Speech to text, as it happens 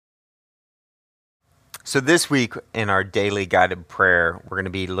So this week in our daily guided prayer, we're going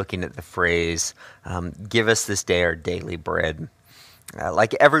to be looking at the phrase, give us this day our daily bread.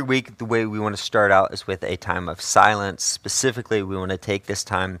 Like every week, the way we want to start out is with a time of silence. Specifically, we want to take this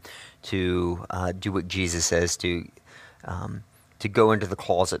time to do what Jesus says, to go into the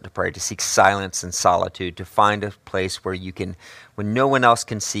closet to pray, to seek silence and solitude, to find a place where you can, when no one else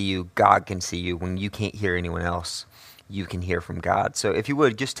can see you, God can see you. When you can't hear anyone else, you can hear from God. So if you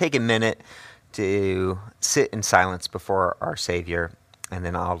would, just take a minute to sit in silence before our Savior, and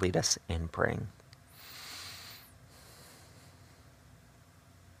then I'll lead us in praying.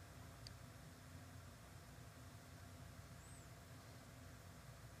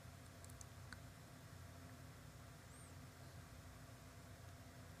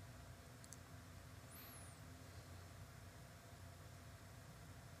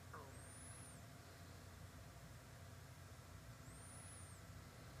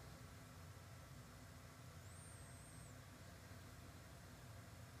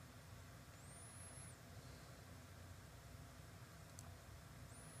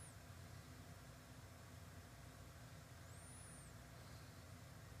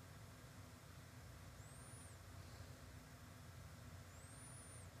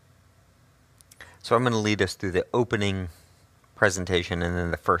 So I'm going to lead us through the opening presentation and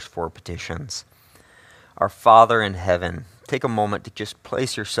then the first four petitions. Our Father in heaven, take a moment to just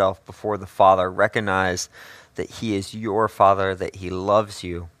place yourself before the Father. Recognize that He is your Father, that He loves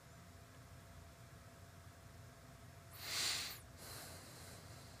you.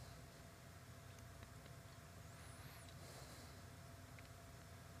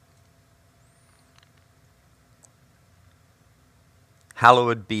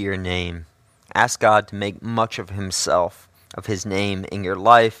 Hallowed be your name. Ask God to make much of Himself, of His name in your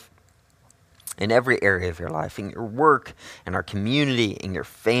life, in every area of your life, in your work, in our community, in your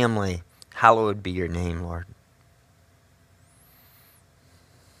family. Hallowed be your name, Lord.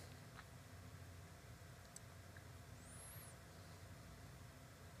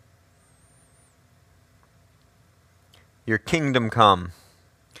 Your kingdom come.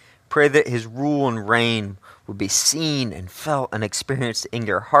 Pray that His rule and reign would be seen and felt and experienced in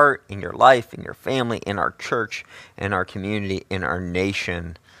your heart, in your life, in your family, in our church, in our community, in our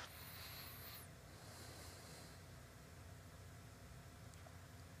nation.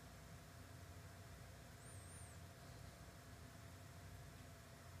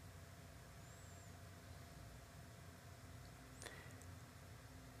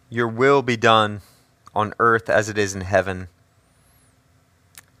 Your will be done on earth as it is in heaven.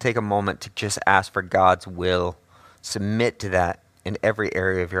 Take a moment to just ask for God's will. Submit to that in every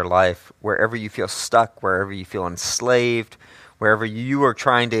area of your life. Wherever you feel stuck, wherever you feel enslaved, wherever you are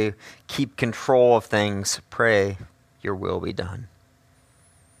trying to keep control of things, pray, your will be done.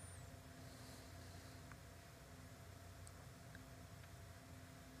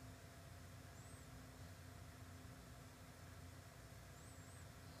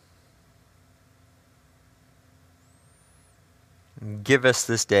 Give us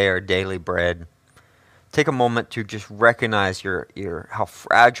this day our daily bread. Take a moment to just recognize how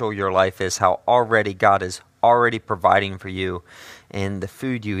fragile your life is, how already God is already providing for you and the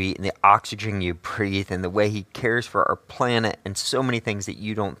food you eat and the oxygen you breathe and the way He cares for our planet and so many things that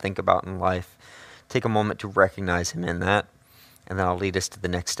you don't think about in life. Take a moment to recognize Him in that, and then I'll lead us to the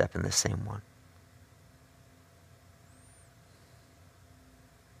next step in the same one.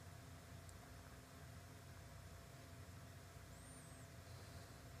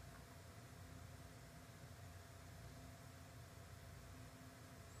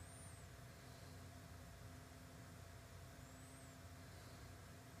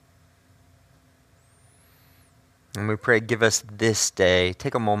 And we pray, give us this day.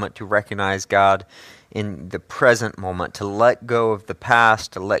 Take a moment to recognize God in the present moment, to let go of the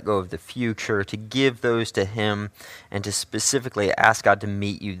past, to let go of the future, to give those to Him, and to specifically ask God to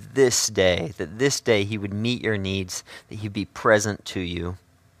meet you this day, that this day He would meet your needs, that He'd be present to you.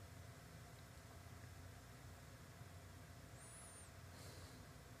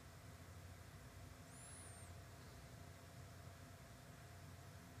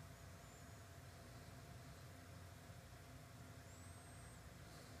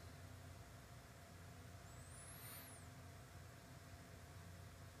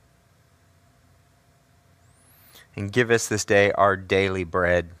 And give us this day our daily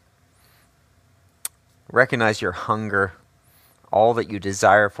bread. Recognize your hunger, all that you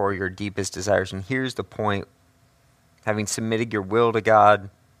desire for, your deepest desires. And here's the point. Having submitted your will to God,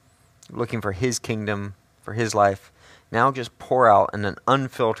 looking for His kingdom, for His life, now just pour out in an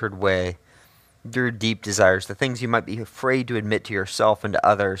unfiltered way your deep desires, the things you might be afraid to admit to yourself and to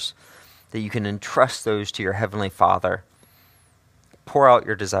others. that you can entrust those to your Heavenly Father. Pour out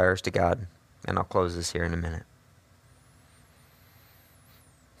your desires to God. And I'll close this here in a minute.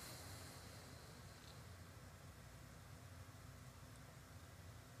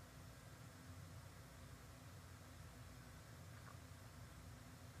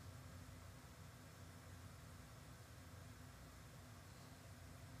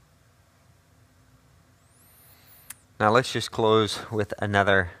 Now let's just close with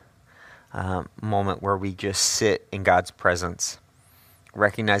another moment where we just sit in God's presence,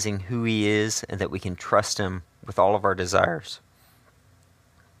 recognizing who He is and that we can trust Him with all of our desires.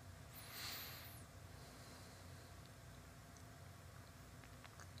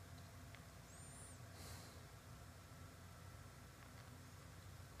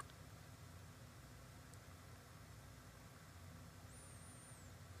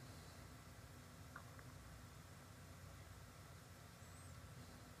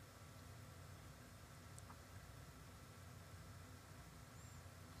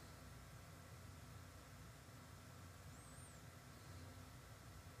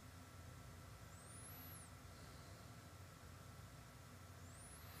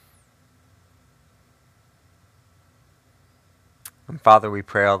 And Father, we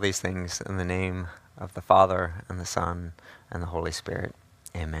pray all these things in the name of the Father, and the Son, and the Holy Spirit.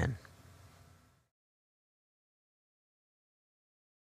 Amen.